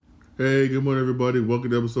Hey, good morning, everybody. Welcome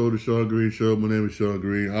to the episode of the Sean Green Show. My name is Sean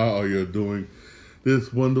Green. How are you doing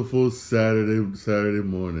this wonderful Saturday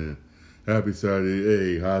morning? Happy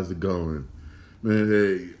Saturday. Hey, how's it going? Man,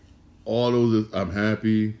 hey, all those, I'm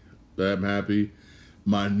happy.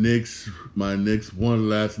 My Knicks won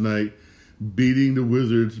last night, beating the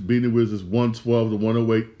Wizards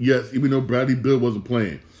 112-108. Yes, even though Bradley Beal wasn't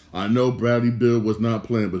playing. I know Bradley Beal was not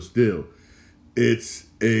playing, but still, it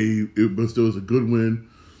was a good win.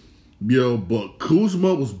 Yo, but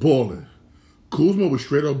Kuzma was balling. Kuzma was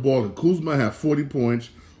straight up balling. Kuzma had 40 points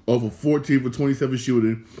off of 14 for 27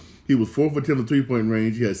 shooting. He was 4 for 10 from three-point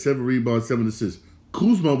range. He had 7 rebounds, 7 assists.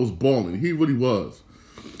 Kuzma was balling. He really was.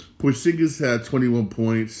 Porzingis had 21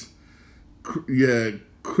 points.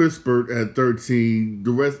 Chris Burt had 13. The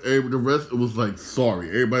rest was like sorry.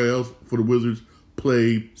 Everybody else for the Wizards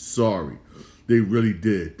played sorry. They really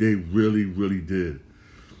did. They really, really did.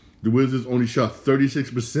 The Wizards only shot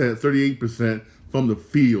 38% from the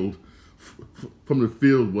field.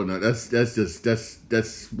 Whatnot. That's sad.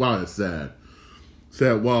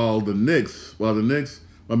 Sad. While the Knicks,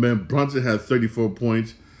 my man Brunson had 34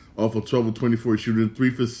 points off of 12 of 24 shooting, 3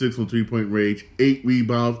 for 6 from three-point range, 8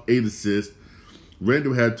 rebounds, 8 assists.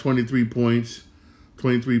 Randall had 23 points,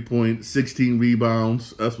 16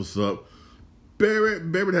 rebounds. That's what's up.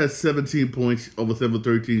 Barrett had 17 points over 7 of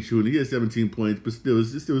 13 shooting. He had 17 points, but still,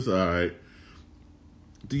 it's all right.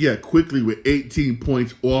 Yeah, Quickly with 18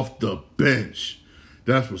 points off the bench.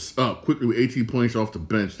 That's what's up. Quickly with 18 points off the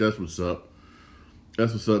bench. That's what's up.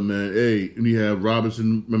 That's what's up, man. Hey, and he had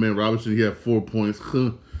Robinson, my man Robinson, he had 4 points.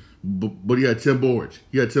 But he had 10 boards.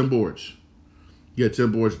 He had 10 boards,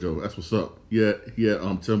 though. That's what's up. Yeah, he had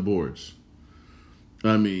 10 boards.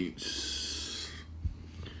 I mean,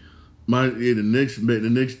 the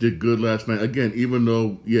Knicks did good last night. Again, even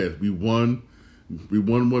though, yes, we won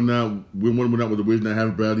one out with the Wizards not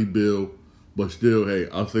having Bradley Beal. But still, hey,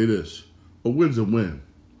 I'll say this. A win's a win.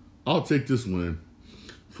 I'll take this win.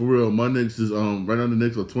 For real, my Knicks is right now the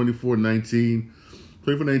Knicks are 24-19.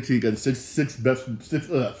 24-19 got the sixth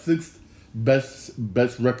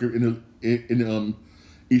best record in the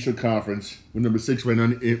Eastern Conference. We're number six right now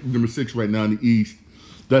in the East.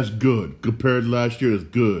 That's good. Compared to last year, that's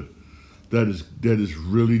good. That is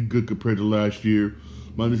really good compared to last year.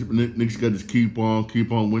 My Knicks got to keep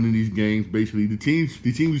on winning these games. Basically, the teams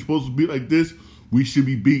we're supposed to beat like this, we should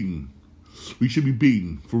be beaten. We should be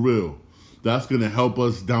beaten, for real. That's going to help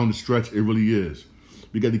us down the stretch. It really is.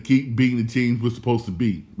 We got to keep beating the teams we're supposed to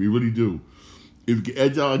beat. We really do. If we can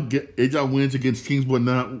edge out wins against teams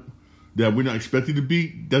that we're not expected to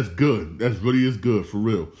beat, that's good. That really is good, for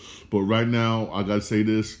real. But right now, I got to say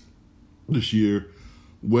this year,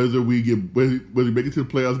 whether we make it to the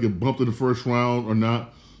playoffs, get bumped in the first round or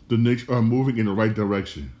not, the Knicks are moving in the right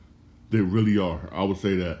direction. They really are. I would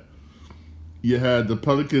say that. You had the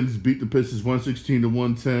Pelicans beat the Pistons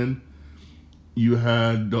 116-110. You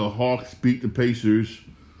had the Hawks beat the Pacers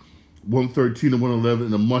 113-111,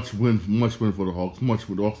 and a much win for the Hawks.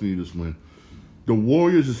 The Hawks need this win. The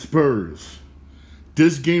Warriors and Spurs.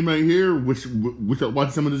 This game right here, which I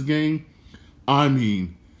watched some of this game, I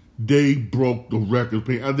mean, they broke the record.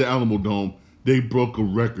 At the Alamo Dome, they broke a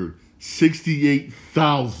record.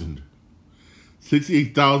 68,000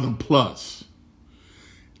 plus.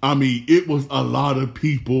 I mean, it was a lot of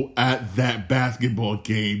people at that basketball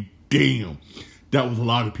game. Damn, that was a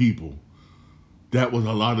lot of people. It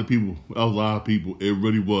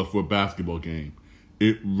really was for a basketball game.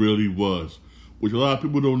 It really was. Which a lot of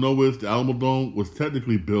people don't know is the Alamo Dome was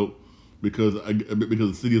technically built because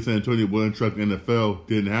the city of San Antonio wouldn't trust the NFL.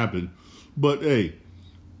 Didn't happen. But hey,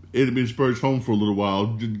 it had been Spurs home for a little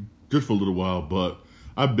while, just for a little while. But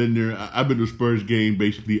I've been there. I've been to a Spurs game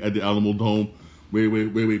basically at the Alamo Dome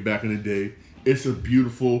way back in the day. It's a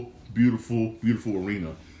beautiful, beautiful, beautiful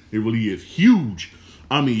arena. It really is. Huge.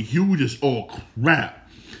 I mean, huge is all crap.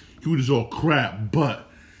 But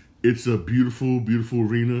it's a beautiful, beautiful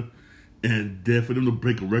arena. And then for them to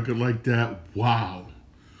break a record like that, wow.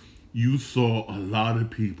 You saw a lot of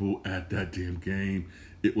people at that damn game.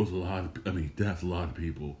 It was a lot that's a lot of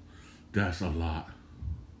people. That's a lot.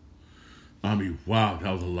 I mean, wow,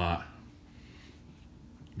 that was a lot.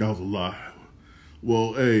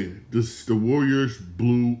 Well, hey, the Warriors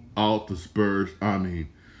blew out the Spurs. I mean,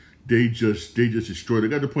 they just destroyed. They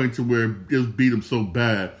got to the point to where it beat them so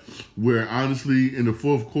bad, where honestly, in the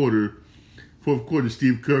fourth quarter,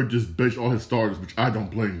 Steve Kerr just benched all his starters, which I don't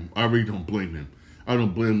blame him. I really don't blame him.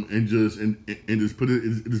 And just put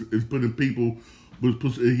in people.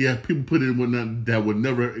 He had people put in whatnot that would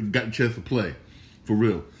never got a chance to play, for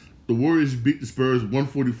real. The Warriors beat the Spurs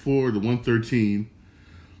 144-113.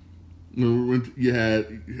 You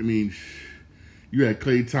had, I mean, you had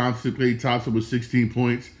Klay Thompson. Klay Thompson with 16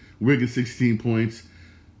 points. Wiggins 16 points.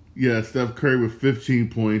 Yeah, Steph Curry with 15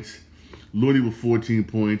 points. Looney with 14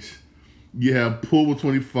 points. You have Poole with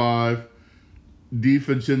 25.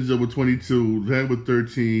 DiVincenzo with 22. Len with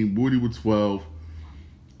 13. Woody with 12.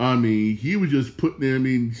 I mean, he was just putting in. I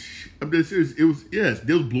mean, I'm dead serious. It was, yes,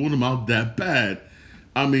 they was blowing him out that bad.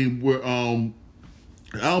 I mean, I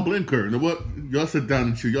don't blame Curry. You know what? Y'all sit down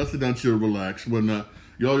and chill. Y'all sit down and chill, relax. When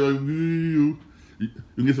you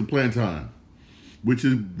get some playing time, which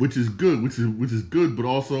is good, which is good, but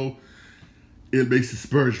also it makes the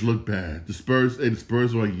Spurs look bad. The Spurs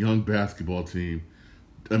are a young basketball team.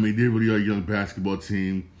 I mean, they really are a young basketball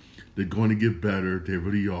team. They're going to get better. They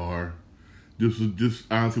really are. This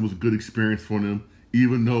honestly was a good experience for them,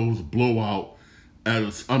 even though it was a blowout. There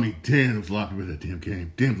was a lot of people at that damn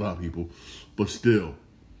game. Damn, a lot of people. But still,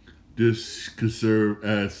 this could serve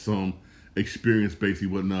as some experience, basically,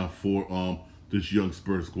 whatnot, for this young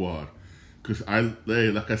Spurs squad. Because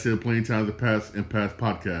like I said, plenty of times in past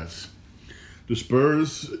podcasts, the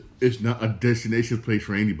Spurs is not a destination place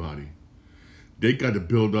for anybody. They got to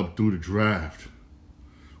build up through the draft,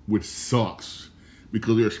 which sucks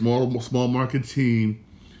because they're a small market team,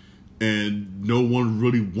 and no one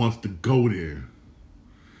really wants to go there.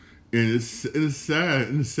 And it's sad.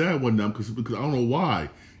 And it's sad one now because I don't know why.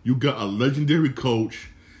 You got a legendary coach.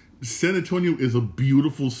 San Antonio is a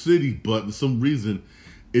beautiful city, but for some reason,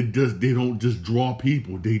 they don't just draw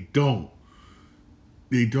people. They don't,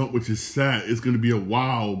 which is sad. It's going to be a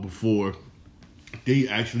while before they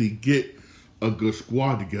actually get a good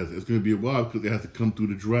squad together. It's going to be a while because they have to come through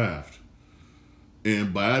the draft.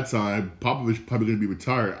 And by that time, Popovich probably going to be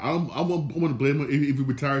retired. I want to blame him if he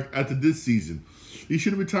retires after this season. He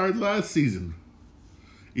should have retired last season.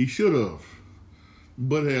 He should have.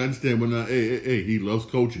 But hey, I understand. But now, hey, he loves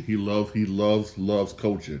coaching. He loves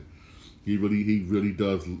coaching. He really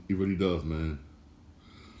does. He really does, man.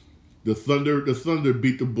 The Thunder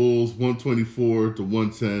beat the Bulls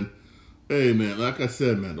 124-110. Hey, man, like I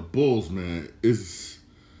said, man, the Bulls, man, is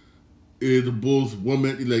the Bulls 1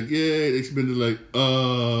 minute, like, yeah, they spend it like,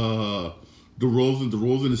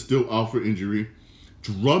 DeRozan is still out for injury.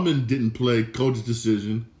 Drummond didn't play, coach's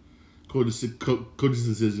decision,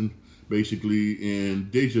 basically, and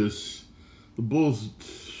the Bulls,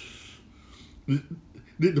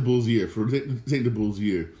 did the Bulls year, take the Bulls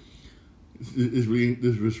year. It's really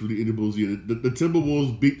in the Bulls year. The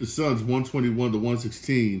Timberwolves beat the Suns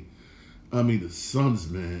 121-116. I mean, the Suns,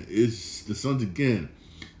 man, it's the Suns again.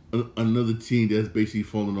 Another team that's basically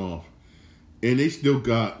falling off, and they still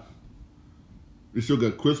got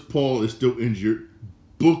Chris Paul is still injured,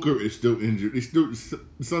 Booker is still injured. The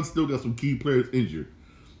Suns still got some key players injured.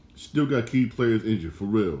 Still got key players injured for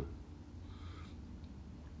real,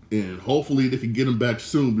 and hopefully they can get them back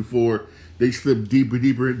soon before they slip deeper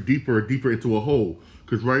into a hole.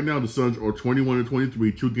 Because right now the Suns are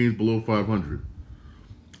 21-23, 2 games below 500.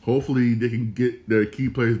 Hopefully they can get their key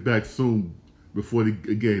players back soon before they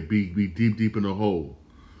again be deep in the hole.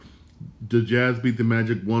 The Jazz beat the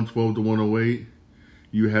Magic 112-108.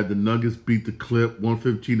 You had the Nuggets beat the Clip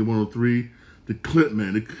 115-103. The Clip,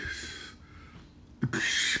 man, the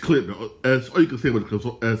Clip. That's all you can say about the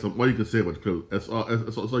Clip. That's all you can say about the Clip. That's all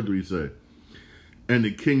you say. And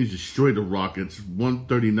the Kings destroyed the Rockets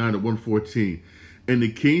 139-114. And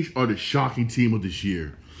the Kings are the shocking team of this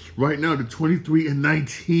year. Right now, they're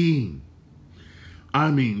 23-19.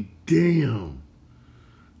 I mean, damn.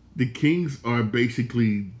 The Kings are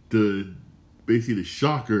basically the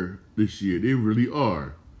shocker this year. They really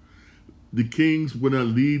are. The Kings will not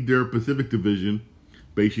lead their Pacific Division.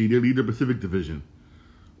 Basically, they lead their Pacific Division,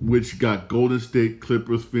 which got Golden State,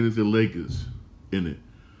 Clippers, Phoenix, and Lakers in it.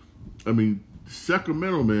 I mean,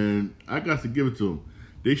 Sacramento, man, I got to give it to them.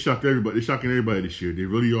 They shocked everybody. They're shocking everybody this year. They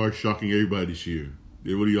really are shocking everybody this year.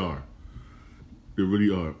 They really are. They really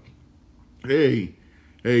are. Hey,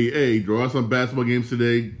 there are some basketball games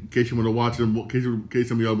today. In case you want to watch them, in case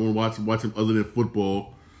some of y'all want to watch them other than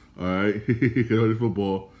football. All right, other than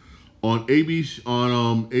football. On ABC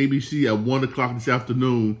at 1 o'clock this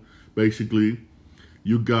afternoon, basically,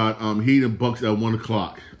 you got Heat and Bucks at 1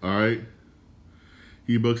 o'clock. All right,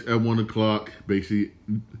 Heat Bucks at 1 o'clock, basically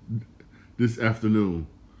this afternoon.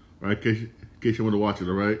 All right, in case you want to watch it.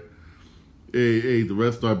 All right. Hey, the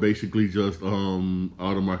rest are basically just out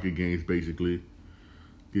of market games, basically.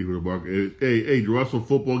 Hey, there are some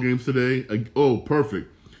football games today. Oh,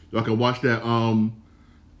 perfect. Y'all can watch that. Y'all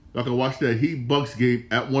can watch that Heat Bucks game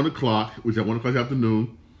at 1 o'clock, which is at 1 o'clock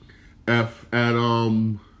afternoon. At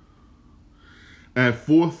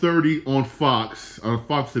 4:30 on Fox. On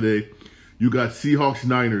Fox today, you got Seahawks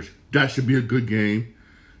Niners. That should be a good game.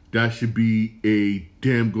 That should be a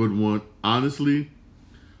damn good one. Honestly,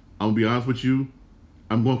 I'm gonna be honest with you.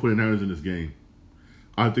 I'm going for the Niners in this game.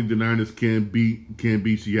 I think the Niners can beat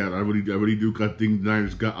Seattle. I really do. I think the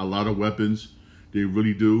Niners got a lot of weapons. They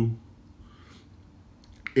really do.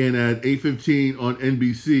 And at 8:15 on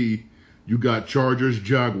NBC, you got Chargers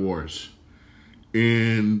Jaguars.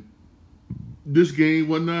 And this game,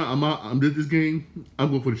 whatnot, this game, I'm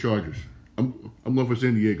going for the Chargers. I'm going for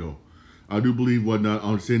San Diego. I do believe whatnot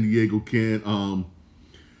on San Diego can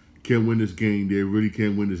win this game. They really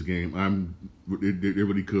can win this game. They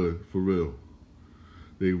really could, for real.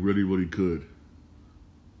 They really, really could.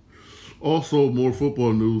 Also, more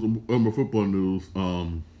football news.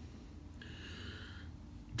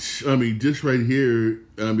 This right here,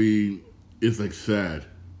 it's like sad.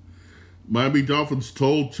 Miami Dolphins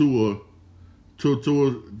told Tua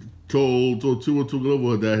Tagovailoa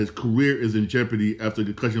that his career is in jeopardy after a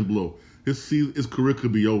concussion blow. His career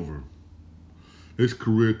could be over. His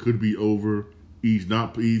career could be over. He's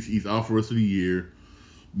out for the rest of the year.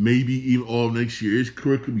 Maybe even all next year. His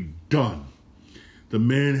career could be done. The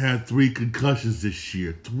man had 3 concussions this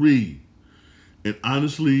year. 3. And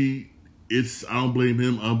honestly, I don't blame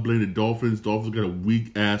him. I don't blame the Dolphins. Dolphins got a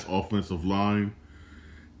weak ass offensive line.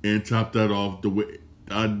 And top that off, the way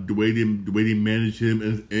they manage him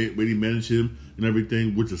and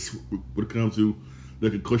everything, which is when it comes to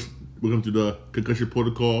the concussion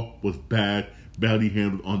protocol, was badly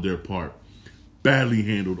handled on their part.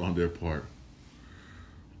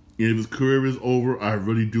 And if his career is over, I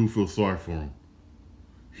really do feel sorry for him.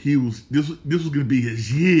 This was gonna be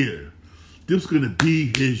his year. This was gonna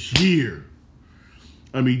be his year.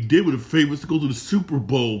 They were the favorites to go to the Super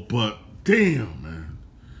Bowl, but damn, man.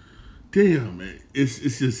 It's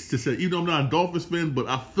just even though I'm not a Dolphins fan, but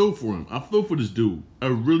I feel for him. I feel for this dude. I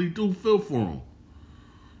really do feel for him.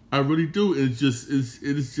 I really do. It's just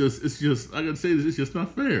I gotta say this. It's just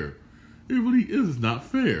not fair. It really is not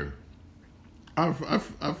fair. I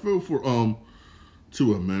feel for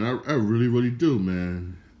Tua, man. I really, really do,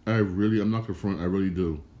 man. I'm not gonna front. I really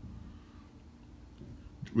do.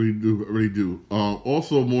 Really do.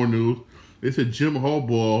 Also, more news. They said Jim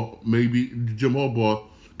Harbaugh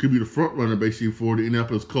could be the front runner basically for the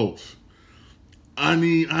Indianapolis Colts.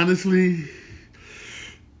 Honestly,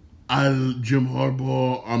 Jim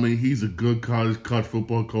Harbaugh. He's a good college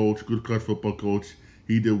football coach.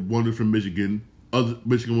 He did wonders for Michigan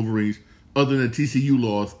Wolverines. Other than TCU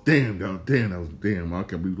lost, damn. I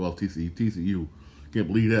can't believe we lost TCU. Can't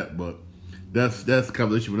believe that, but that's a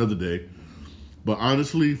conversation for another day. But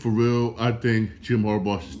honestly, for real, I think Jim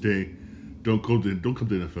Harbaugh should stay. Don't come to the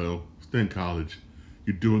NFL. Stay in college.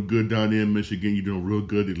 You're doing good down there in Michigan. You're doing real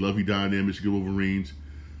good. They love you down there in Michigan Wolverines.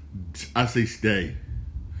 I say stay.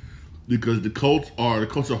 Because the Colts are a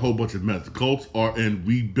whole bunch of mess. The Colts are in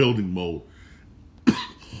rebuilding mode.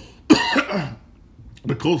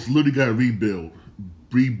 The Colts literally got to rebuild.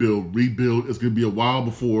 It's going to be a while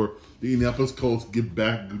before the Indianapolis Colts get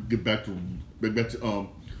back to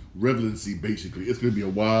relevancy. Basically, it's going to be a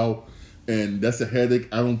while, and that's a headache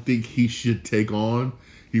I don't think he should take on.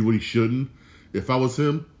 He really shouldn't. If I was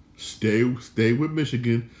him, stay with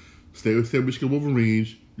Michigan. Stay with Michigan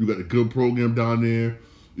Wolverines. You got a good program down there.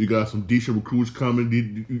 You got some decent recruits coming.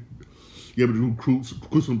 You have to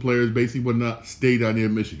recruit some players, basically, but not stay down there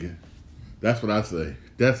in Michigan. That's what I say.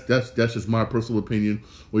 That's just my personal opinion.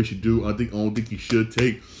 What he should do. I don't think he should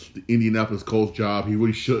take the Indianapolis Colts job. He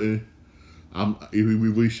really shouldn't. He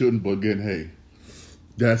really shouldn't. But again, hey,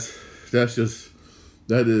 that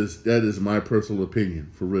is my personal opinion,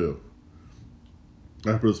 for real.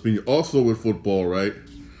 My personal opinion. Also with football, right?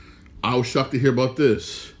 I was shocked to hear about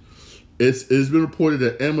this. It's been reported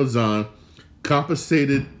that Amazon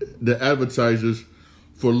compensated the advertisers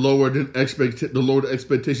for lower the expectation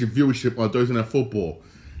viewership on Thursday Night Football.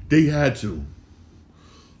 They had to.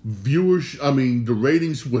 The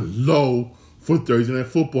ratings were low for Thursday Night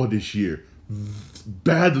Football this year.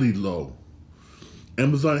 Badly low.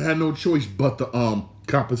 Amazon had no choice but to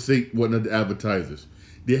compensate one of the advertisers.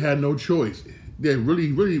 They had no choice. They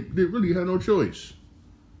really had no choice.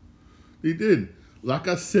 They did. Like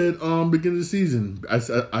I said, beginning of the season, I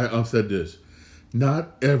said this.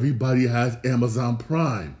 Not everybody has Amazon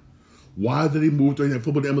Prime. Why did they move Thursday Night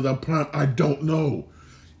Football to Amazon Prime? I don't know.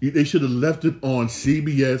 They should have left it on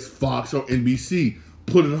CBS, Fox, or NBC.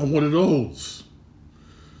 Put it on one of those.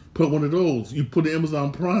 You put it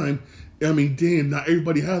Amazon Prime. Damn, not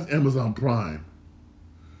everybody has Amazon Prime.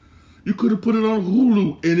 You could have put it on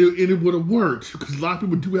Hulu and it would have worked. Because a lot of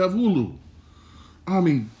people do have Hulu.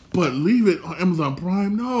 But leave it on Amazon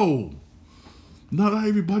Prime? No. Not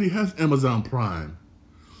everybody has Amazon Prime.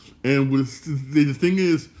 And the thing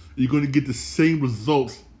is, you're going to get the same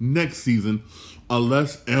results next season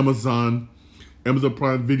unless Amazon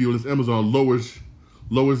Prime Video, unless Amazon lowers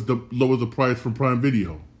the price for Prime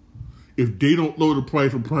Video. If they don't lower the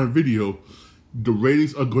price for Prime Video, the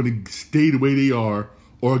ratings are going to stay the way they are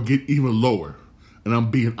or get even lower. And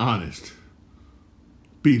I'm being honest.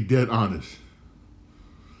 Being dead honest.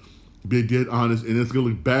 Being dead honest. And it's going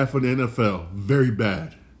to look bad for the NFL. Very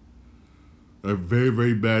bad. Very,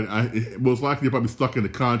 very bad. Most likely they're probably stuck in the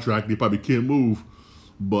contract. They probably can't move.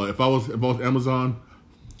 But if I was Amazon,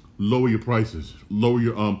 lower your prices. Lower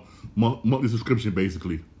your monthly subscription,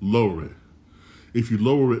 basically. Lower it. If you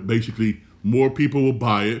lower it, basically, more people will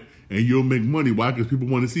buy it, and you'll make money. Why? Because people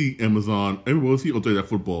want to see Amazon. Everyone wants to see Thursday Night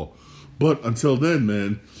Football. But until then,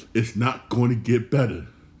 man, it's not going to get better.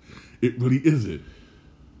 It really isn't.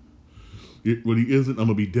 It really isn't. I'm going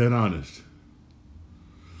to be dead honest.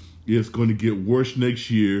 It's going to get worse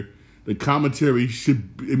next year. The commentary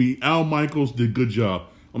Al Michaels did a good job.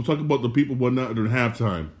 I'm talking about the people who are not during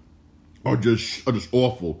halftime are just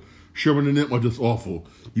awful. Sherman and them are just awful.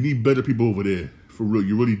 You need better people over there. For real,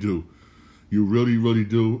 you really do. You really, really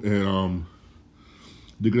do. And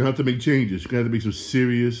they're gonna have to make changes. You're gonna have to make some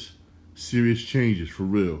serious changes for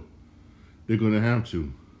real. They're gonna have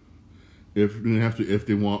to. If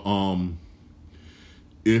they want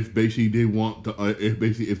if they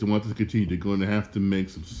want this to continue, they're gonna have to make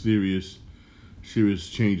some serious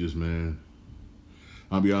changes, man.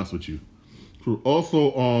 I'll be honest with you. So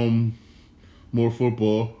also more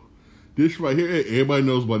football. This right here, everybody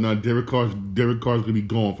knows by now. Derek Carr's gonna be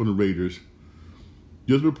gone from the Raiders.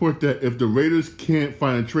 Just report that if the Raiders can't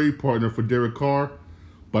find a trade partner for Derek Carr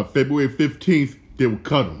by February 15th, they will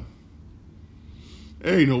cut him.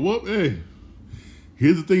 Hey, you know what? Hey,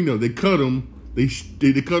 here's the thing though. They cut him. They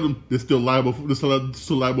cut him. They're still liable. They're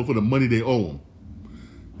still liable for the money they owe him.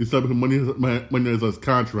 They're still liable for money that's his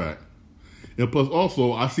contract. And plus,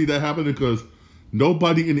 also, I see that happening because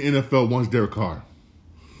nobody in the NFL wants Derek Carr.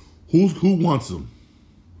 Who wants him?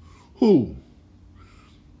 Who?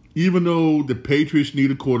 Even though the Patriots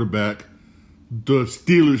need a quarterback, the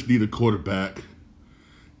Steelers need a quarterback,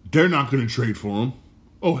 they're not going to trade for him.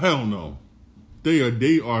 Oh, hell no. They are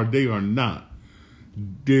not. They are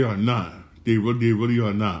not. They really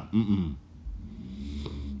are not.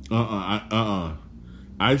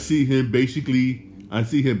 I see him basically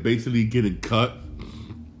getting cut.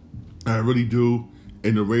 I really do.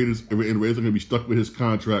 And the Raiders are going to be stuck with his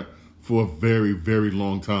contract for a very, very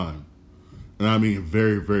long time. And I mean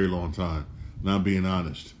very, very long time. And I'm being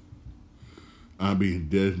honest. I'm being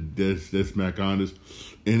dead smack honest.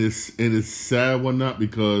 And it's sad or not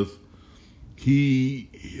because he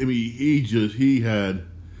had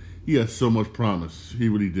so much promise. He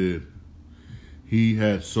really did. He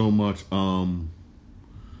had so much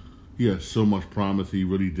promise. He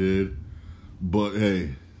really did. But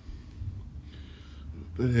hey,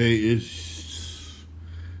 it's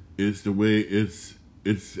the way it's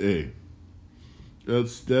hey.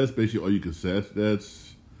 That's basically all you can say.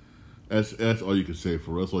 That's all you can say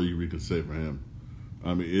for us. All you really can say for him.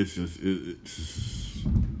 I mean, it's just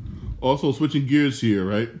also switching gears here,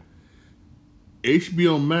 right?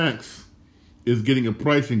 HBO Max is getting a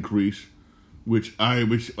price increase, which I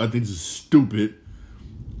think is stupid,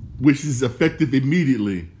 which is effective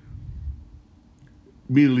immediately.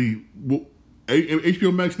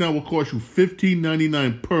 HBO Max now will cost you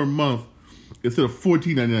 $15.99 per month instead of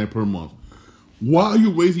 $14.99 per month. Why are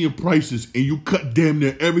you raising your prices and you cut damn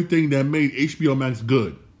near everything that made HBO Max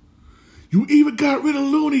good? You even got rid of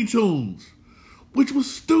Looney Tunes, which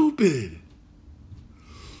was stupid.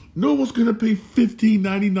 No one's gonna pay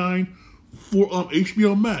 $15.99 for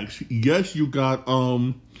HBO Max. Yes, you got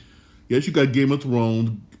Game of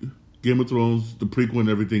Thrones, the prequel and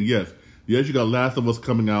everything. Yes, you got Last of Us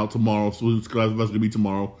coming out tomorrow. So Last of Us gonna be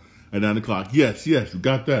tomorrow at 9 o'clock. Yes, you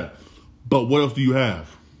got that. But what else do you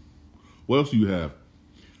have?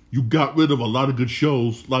 You got rid of a lot of good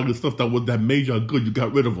shows, a lot of good stuff that made y'all good. You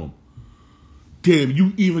got rid of them. Damn,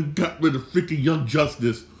 you even got rid of freaking Young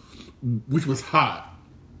Justice, which was hot.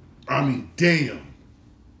 I mean, damn.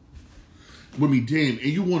 And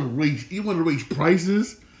you want to raise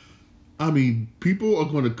prices? I mean, people are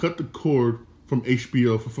going to cut the cord from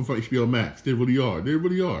HBO from HBO Max. They really are.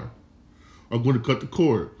 Are going to cut the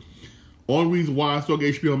cord. Only reason why I still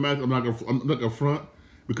get HBO Max, I'm not gonna front,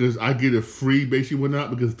 because I get it free basically went out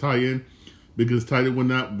because tie-in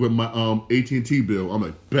went out with my AT&T bill. I'm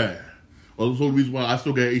like, bad. Well, that's the only reason why I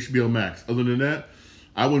still get HBO Max. Other than that,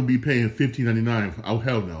 I wouldn't be paying $15.99. Oh,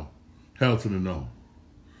 hell no. Hell to the no.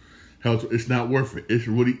 It's not worth it. It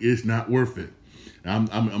really is not worth it. I'm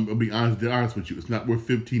gonna be honest with you. It's not worth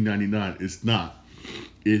 $15.99. It's not.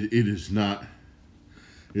 It is not.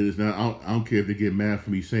 It is not. I don't care if they get mad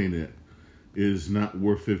for me saying that. It is not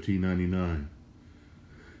worth $15.99.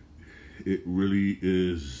 It really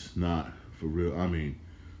is not, for real. I mean,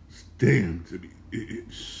 damn,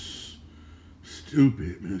 it's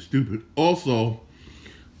stupid, man, stupid. Also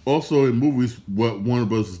in movies, what Warner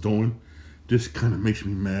Bros. Is doing, this kind of makes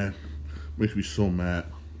me mad. Makes me so mad.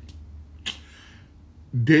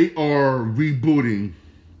 They are rebooting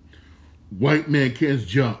White Man Can't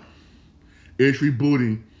Jump. It's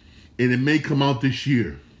rebooting, and it may come out this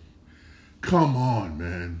year. Come on,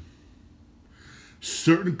 man.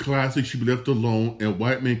 Certain classics should be left alone, and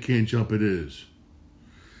White Man Can't Jump it is.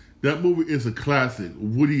 That movie is a classic.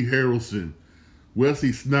 Woody Harrelson,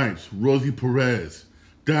 Wesley Snipes, Rosie Perez.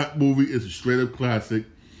 That movie is a straight-up classic,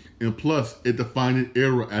 and plus, it defined an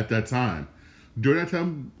era at that time. During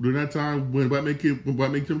that time when White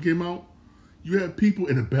Man Jump came out, you had people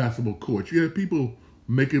in the basketball courts. You had people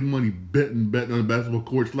making money betting on the basketball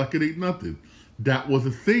courts like it ain't nothing. That was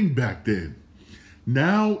a thing back then.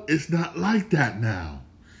 Now, it's not like that now.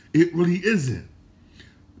 It really isn't.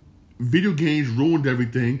 Video games ruined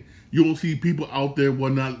everything. You don't see people out there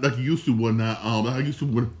whatnot like you used to whatnot. Like I used to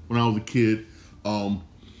when I was a kid.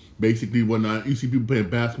 Basically whatnot. You see people playing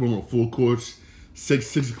basketball on full courts,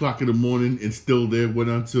 6 o'clock in the morning, and still there went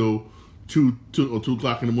until 2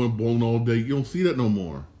 o'clock in the morning, bowling all day. You don't see that no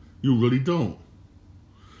more. You really don't.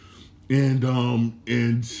 And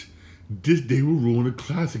this they will ruin a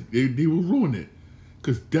classic. They will ruin it.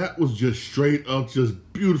 Because that was just straight up just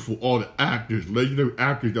beautiful. All the actors, legendary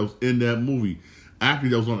actors that was in that movie, actors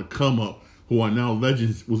that was on the come up, who are now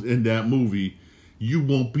legends, was in that movie. You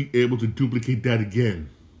won't be able to duplicate that again.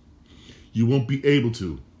 You won't be able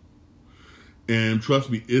to. And trust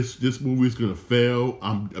me, this movie is gonna fail.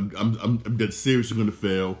 I'm dead serious. It's gonna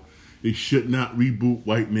fail. It should not reboot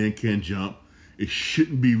White Man Can't Jump. It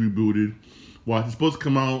shouldn't be rebooted. Well, it's supposed to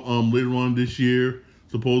come out later on this year,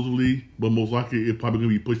 supposedly, but most likely it's probably gonna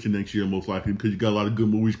be pushed to next year, most likely, because you got a lot of good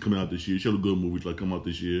movies coming out this year. Show the good movies like come out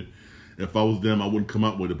this year. If I was them, I wouldn't come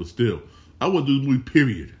out with it, but still, I wouldn't do the movie.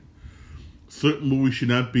 Period. Certain movies should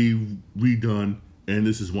not be redone, and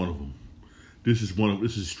this is one of them. This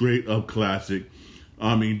is straight up classic.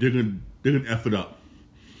 I mean, they're gonna F it up.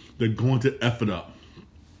 They're going to F it up.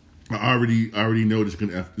 I already know this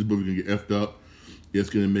movie's gonna get effed up.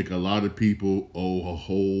 It's gonna make a lot of people, a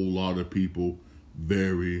whole lot of people,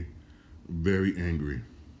 very, very angry.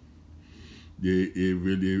 They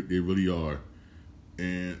really are.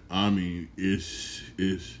 And I mean, I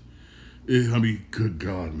mean, good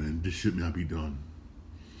God, man, this should not be done.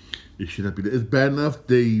 It should not be done. It's bad enough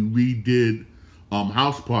they redid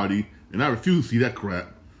House Party, and I refuse to see that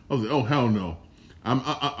crap. I was like, oh hell no,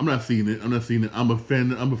 I'm not seeing it. I'm not seeing it. I'm a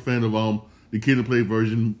fan of the Kid and Play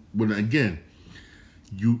version. But again,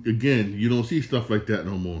 you don't see stuff like that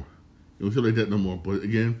no more. You don't see like that no more. But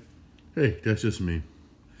again, hey, that's just me.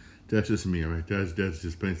 That's just me. All right, that's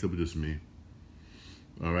just plain simple, just me.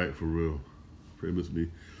 All right, for real, pretty much me.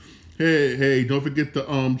 Hey, don't forget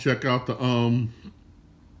to check out the Don't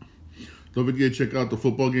forget to check out the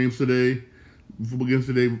football games today.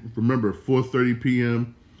 Remember, 4:30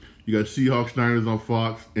 p.m. You got Seahawks Niners on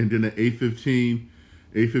Fox, and then at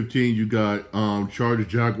 8:15 you got Chargers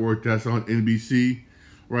Jaguars. That's on NBC,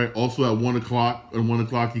 right? Also at 1 o'clock. At 1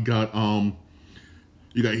 o'clock you got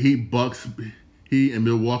Heat and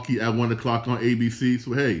Milwaukee at 1 o'clock on ABC.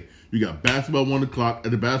 So hey, you got basketball at 1 o'clock.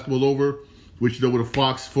 At the basketball over, switch it over to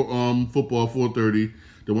Fox for football 4:30.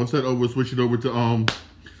 Then once that over, switch it over to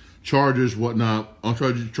Chargers, whatnot, on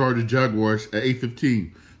Chargers Jaguars at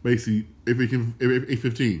 8:15. Basically,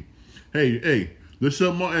 8:15. Hey, there's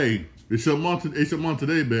something on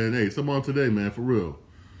today, man. Hey, something on today, man, for real.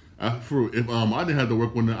 If I didn't have to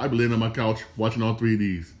work one night, I'd be laying on my couch watching all three of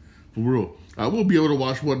these. For real. I will be able to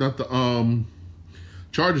watch the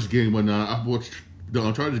Chargers game whatnot. I watched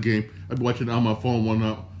the Chargers game. I'd be watching it on my phone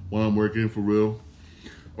while I'm working, for real.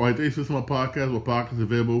 All right, thanks for listening to my podcast. My podcast is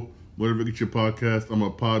available wherever you get your podcast. I'm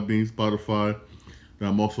on Podbean, Spotify. And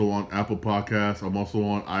I'm also on Apple Podcasts. I'm also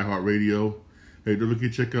on iHeartRadio. Hey, don't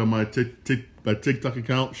forget to check out my TikTok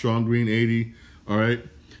account, Sean Green 80. All right,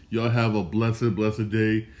 y'all have a blessed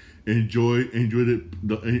day. Enjoy the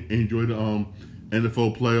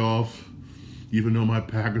NFL playoffs. Even though my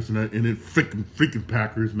Packers are not in it, freaking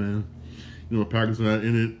Packers, man. You know, Packers are not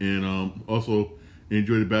in it, and also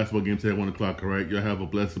enjoy the basketball game today at 1 o'clock. All right, y'all have a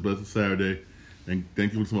blessed Saturday, and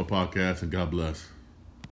thank you for listening to my podcast, and God bless.